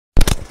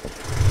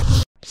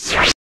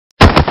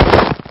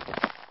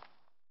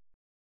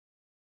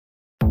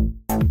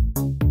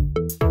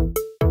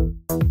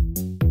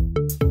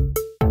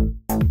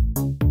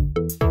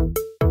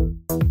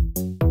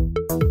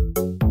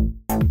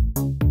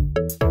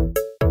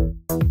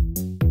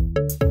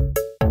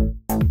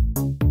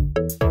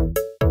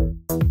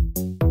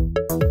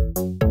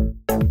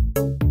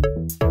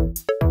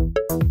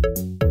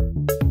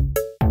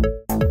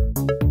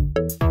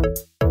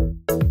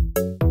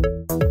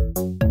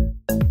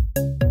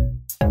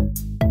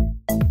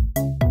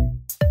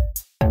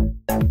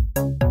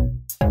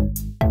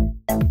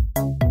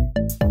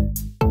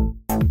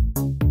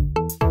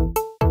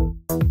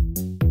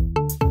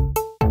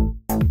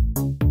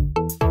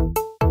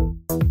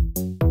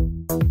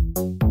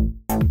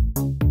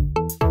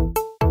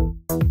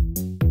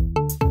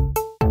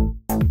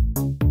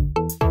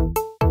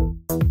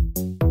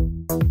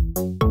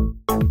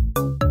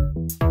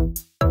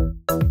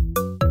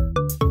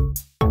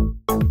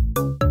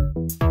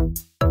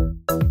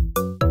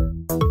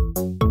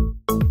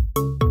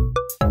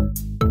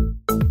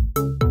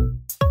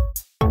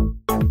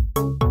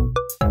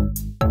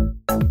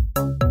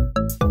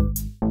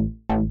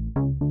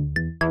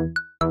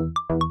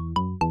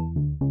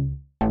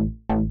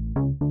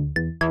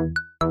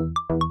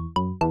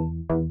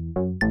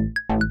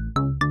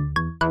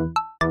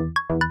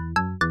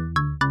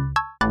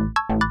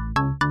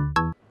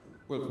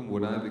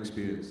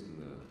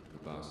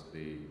last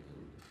day.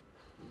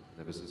 And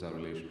ever since our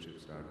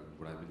relationship started,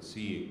 what I've been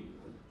seeing,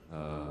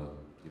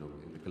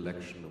 in the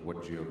collection of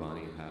what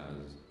Giovanni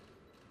has,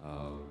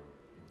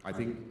 I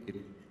think it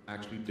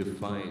actually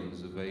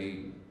defines a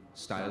very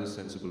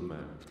style-sensible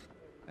man.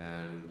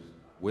 And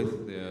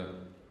with their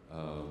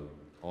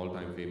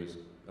all-time famous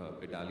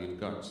Italian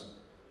cuts,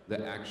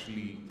 they're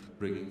actually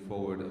bringing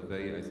forward a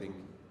very, I think,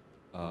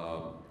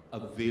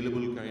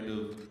 available kind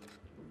of,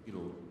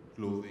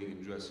 clothing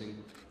and dressing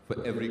for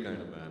every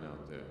kind of man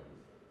out there.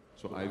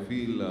 So I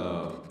feel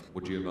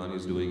what Giovanni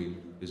is doing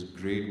is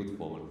great with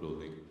formal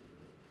clothing.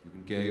 You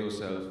can carry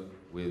yourself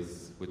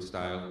with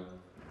style.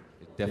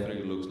 It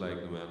definitely looks like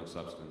a man of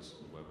substance,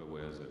 whoever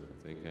wears it,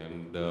 I think,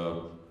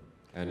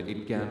 and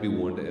it can be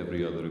worn to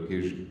every other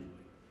occasion.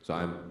 So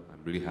I'm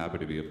really happy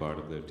to be a part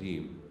of their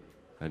team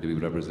and to be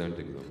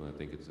representing them. I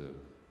think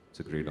it's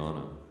a great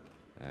honor,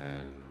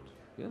 and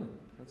yeah,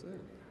 that's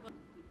it.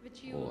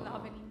 Which you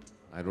love and eat?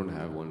 I don't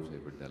have one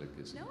favorite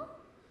delicacy. No?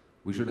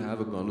 We should have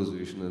a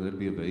conversation, and it'll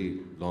be a very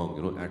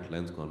long,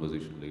 at-length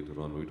conversation later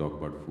on when we talk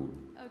about food.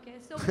 Okay,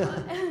 so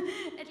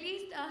at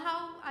least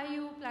how are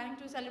you planning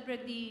to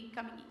celebrate the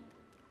coming Eid?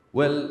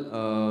 Well,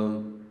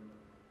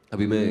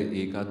 अभी मैं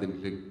एक आध दिन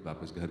के लिए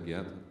वापस घर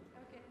गया था,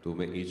 तो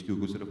मैं HQ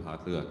को सिर्फ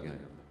हाथ लगा के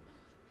आया.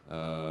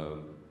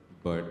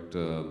 But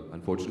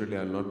unfortunately,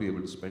 I'll not be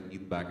able to spend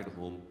Eid back at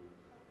home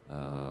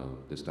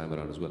this time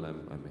around as well.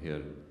 I'm here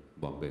in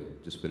Bombay,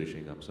 just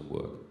finishing up some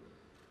work.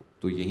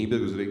 तो यहीं पे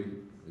गुजरेगी,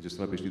 जिस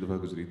तरह पिछली दफ़ा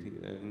गुजरी थी.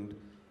 And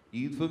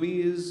Eid for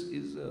me is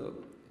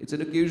it's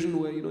an occasion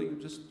where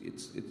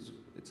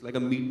it's like a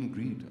meet and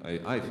greet.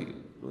 I feel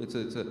it's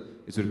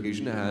an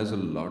occasion that has a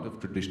lot of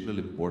traditional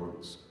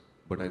importance.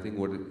 But I think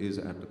what it is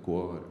at the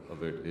core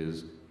of it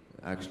is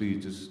actually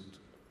just,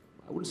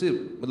 I wouldn't say,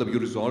 you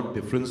resolve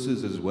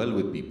differences as well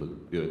with people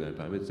during that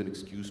time. It's an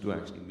excuse to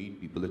actually meet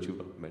people that you've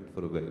not met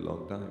for a very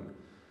long time.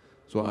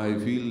 So I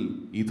feel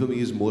Eid for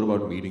me is more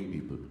about meeting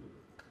people.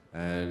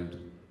 And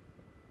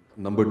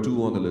number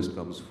 2 on the list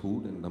comes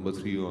food, and number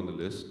 3 on the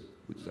list,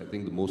 which I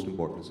think the most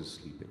important is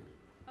sleeping.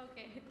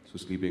 Okay. So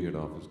sleeping it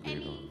off is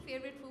great. Any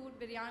favorite food,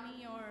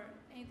 biryani or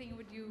anything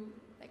would you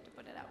like to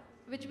put it out?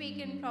 Which we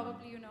can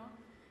probably,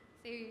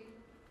 say...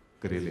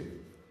 Karele.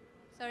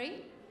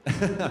 Sorry?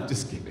 I'm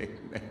just kidding.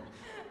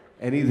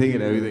 Anything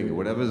and everything,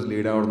 whatever is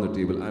laid out on the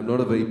table. I'm not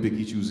a very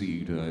picky, choosy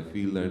eater. I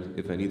feel that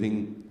if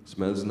anything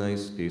smells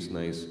nice, tastes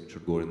nice, it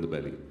should go in the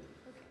belly. Okay.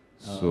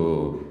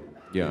 So,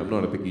 yeah, I'm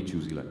not a picky,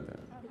 choosy like that.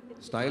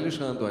 Stylish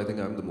Khan, though, I think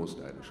I'm the most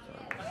stylish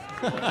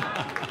Khan.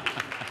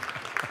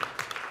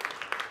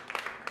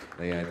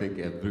 I think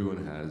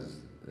everyone has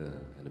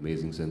an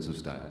amazing sense of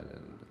style,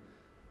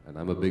 and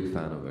I'm a big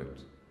fan of it.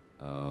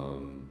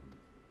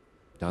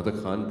 Jahan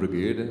tak Khan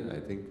Brigade, I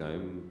think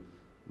I'm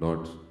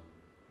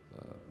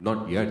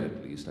not yet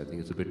at least. I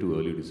think it's a bit too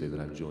early to say that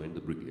I've joined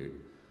the brigade.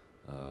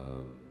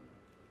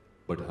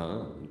 But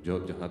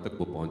jahan tak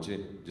wo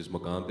pahunche, jis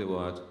maqam pe wo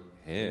aaj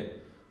hai,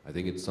 I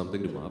think it's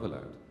something to marvel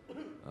at.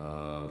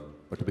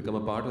 But to become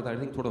a part of that, I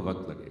think thoda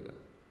waqt lagega.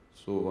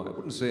 So I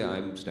wouldn't say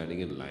I'm standing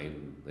in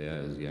line there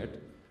as yet,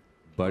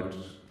 but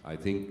I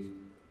think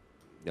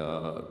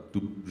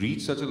to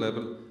reach such a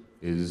level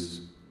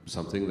is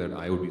something that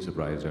I would be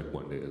surprised at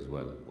one day as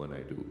well when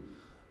I do.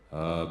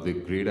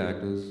 They're great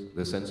actors.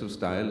 Their sense of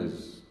style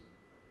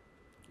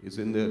is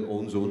in their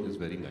own zone, is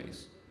very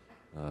nice.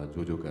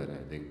 Jo kar hai,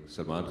 I think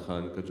Salman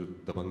Khan ka jo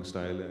dabang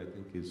style hai, I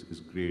think is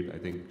great. I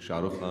think Shah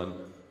Rukh Khan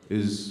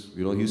is,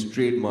 he's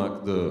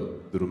trademarked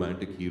the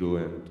romantic hero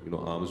and,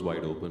 arms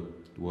wide open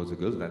towards the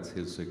girls. That's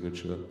his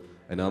signature.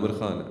 And Amir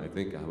Khan, I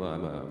think I'm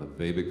a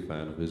very big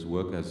fan of his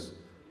work as,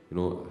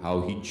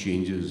 how he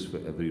changes for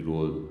every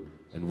role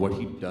and what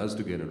he does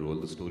to get a role.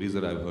 The stories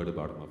that I've heard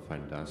about him are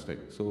fantastic.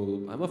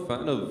 So I'm a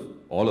fan of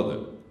all of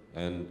them.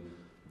 And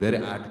their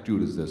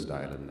attitude is their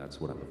style, and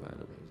that's what I'm a fan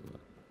of.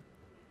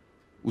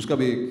 Uska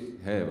bhi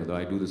ek hai,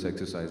 I do this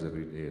exercise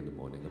every day in the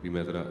morning. Abhi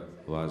main zara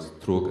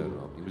आवाज throw कर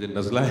रहा हूँ. मुझे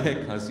नज़ला है,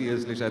 खांसी है,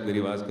 इसलिए शायद मेरी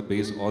आवाज़ का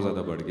bass और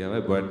ज़्यादा बढ़ गया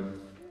है. But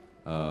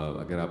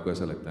अगर आपको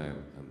ऐसा लगता है,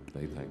 I'm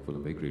very thankful,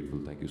 I'm very grateful.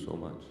 Thank you so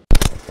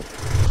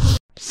much.